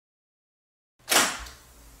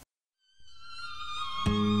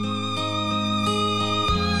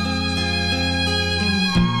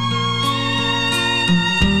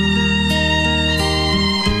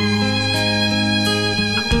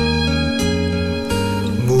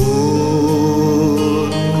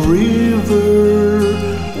river,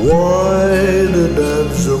 wider than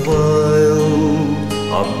a mile.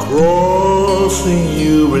 I'm crossing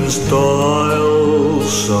you in style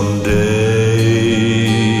someday.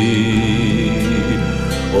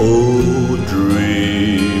 Oh,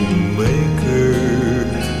 dream maker,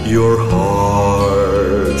 your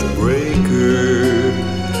heart breaker.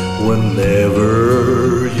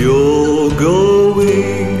 Whenever you're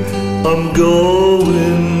going, I'm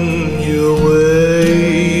going your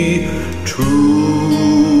way.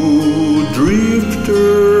 True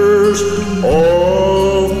drifters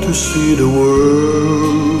off to see the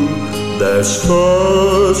world. There's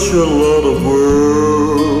such a lot of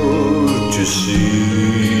world to see.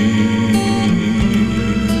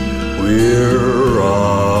 We're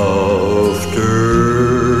after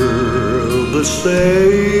the same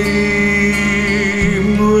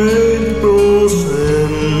rainbow's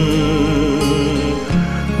end,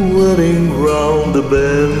 waiting round the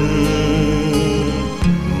bend.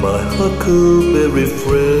 My huckleberry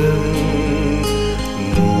friend,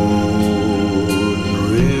 Moon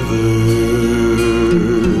River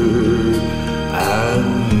and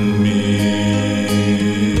me.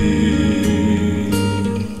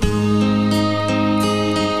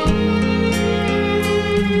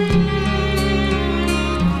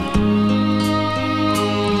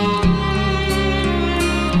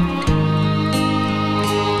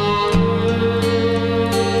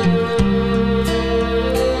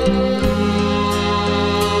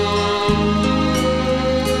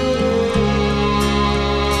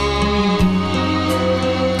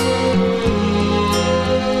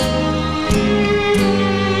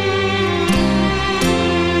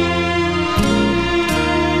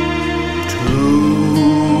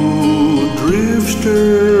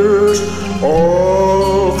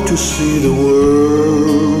 Off to see the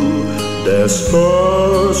world. There's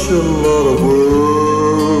such a lot of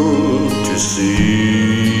world to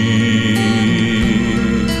see.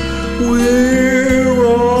 We're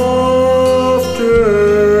after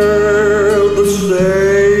the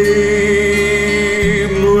same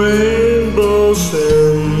rainbow's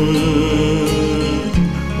end,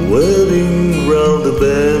 waiting round the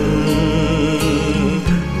bend.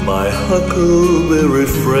 My huckleberry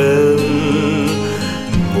friend,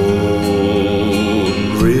 Moon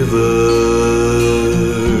River.